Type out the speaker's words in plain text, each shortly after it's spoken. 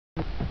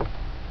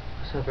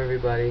What's up,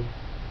 everybody?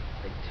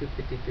 Like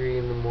 2:53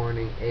 in the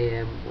morning,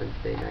 a.m.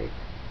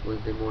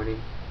 Wednesday morning,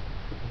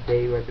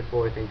 day right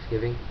before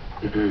Thanksgiving.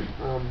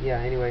 Yeah.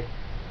 Anyway,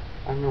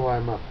 I don't know why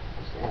I'm up.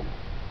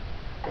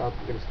 I'm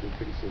gonna sleep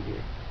pretty soon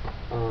here.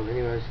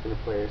 Anyway, I was just gonna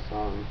play a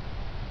song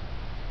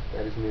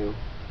that is new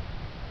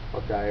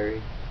called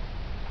Diary.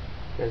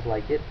 You guys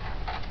like it?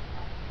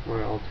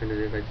 More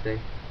alternative, I'd say.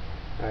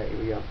 Alright, here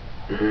we go.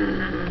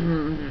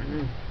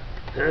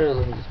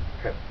 Let me just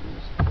prep.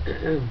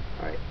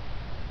 Alright.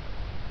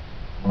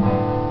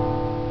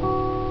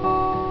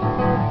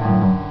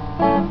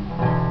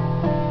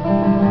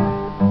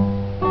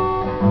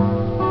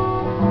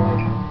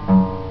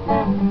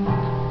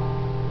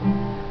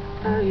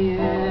 I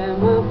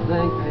am a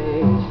blank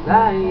page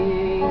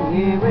lying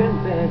here in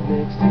bed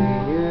next to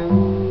you.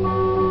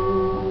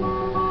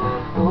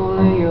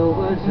 Only your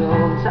words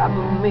on top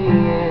of me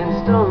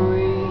and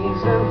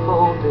stories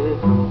unfolded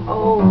from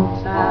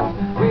old times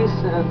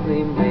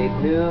recently made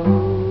new.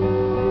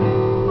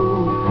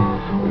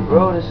 We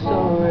wrote a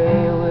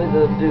story with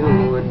a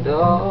do and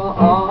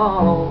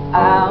all.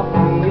 I'll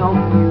be your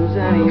muse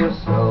and your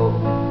soul.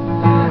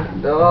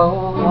 And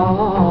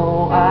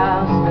all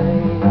I'll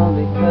stay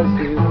only 'cause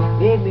you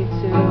need me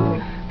to.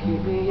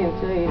 Keep me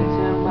updated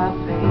to my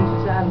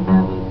pages. I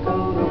never go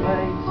to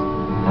waste.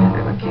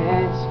 And I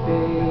can't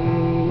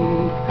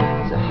speak.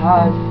 It's a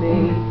hard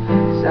feat.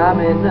 'Cause I'm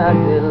in an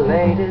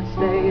elated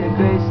state of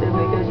grace. And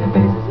because your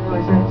face is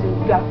always there to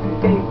gawk and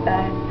gape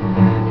at.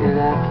 And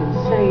I can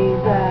say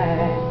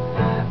that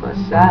my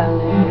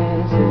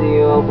silence is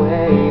your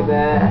way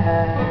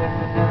back.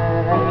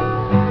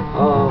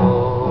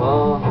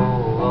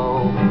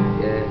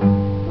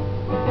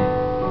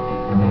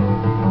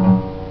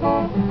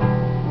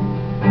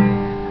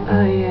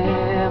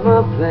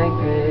 A blank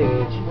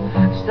page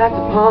stacked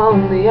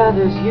upon the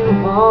others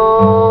you've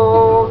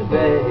owned,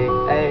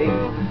 babe.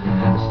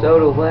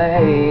 Stowed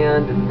away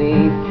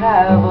underneath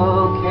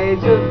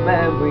cavalcades of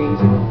memories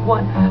and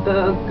what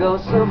the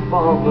ghosts of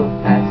former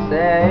past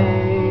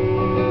say.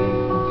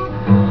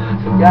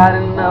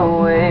 Forgotten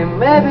away,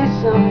 maybe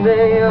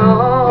someday.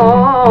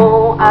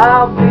 Oh,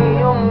 I'll be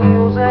your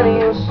muse and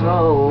your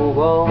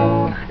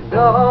soul. And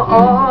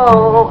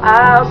oh,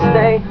 I'll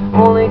stay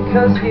only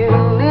 'cause you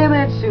need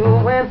me to.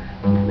 And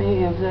keep me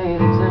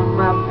updated to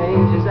my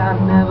pages. I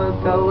never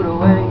go to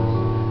waste.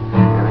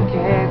 And I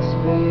can't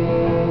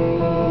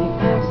speak.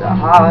 It's a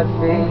hard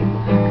feat.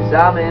 'Cause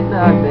I'm in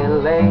an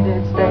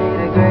elated state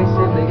of grace.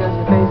 Simply 'cause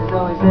your face is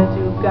always there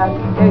to gawk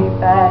and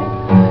gape at.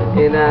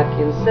 And I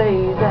can say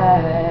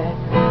that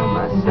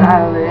my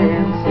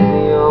silence is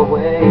your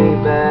way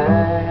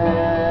back.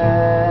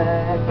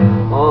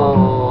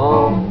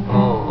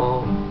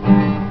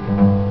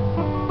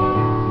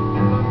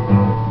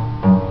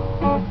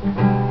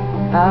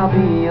 I'll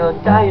be your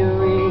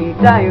diary,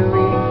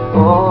 diary.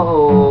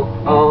 Oh,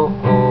 oh,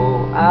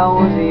 oh. I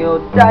was your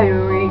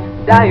diary,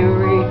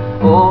 diary.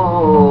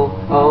 Oh,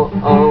 oh,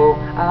 oh.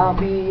 I'll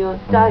be your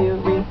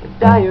diary,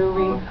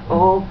 diary.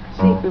 Oh,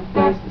 secret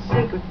place, the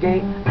secret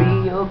gate.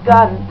 Be your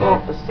garden,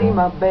 oh, see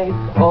my babe.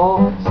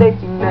 Oh,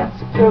 safety net,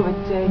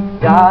 security.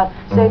 God,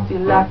 safety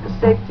like a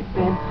safety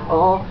pin.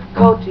 Oh,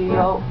 coach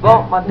your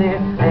vault, my dear,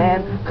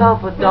 and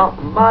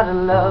confidant, mother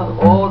love.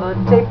 All the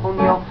tape on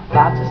your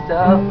box of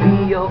stuff.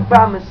 Be your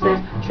promises,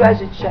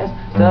 treasure chest,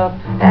 stuffed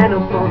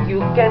animal. You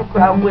can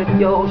cry with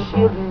your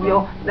shield and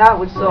your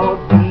now it's all.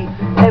 Be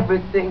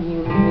everything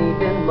you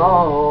need and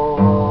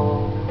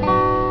more.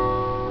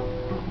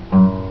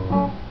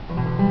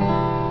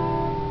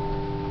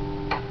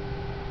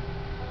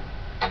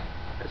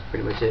 That's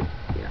pretty much it.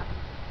 Yeah.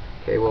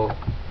 Okay, well,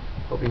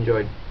 hope you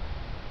enjoyed.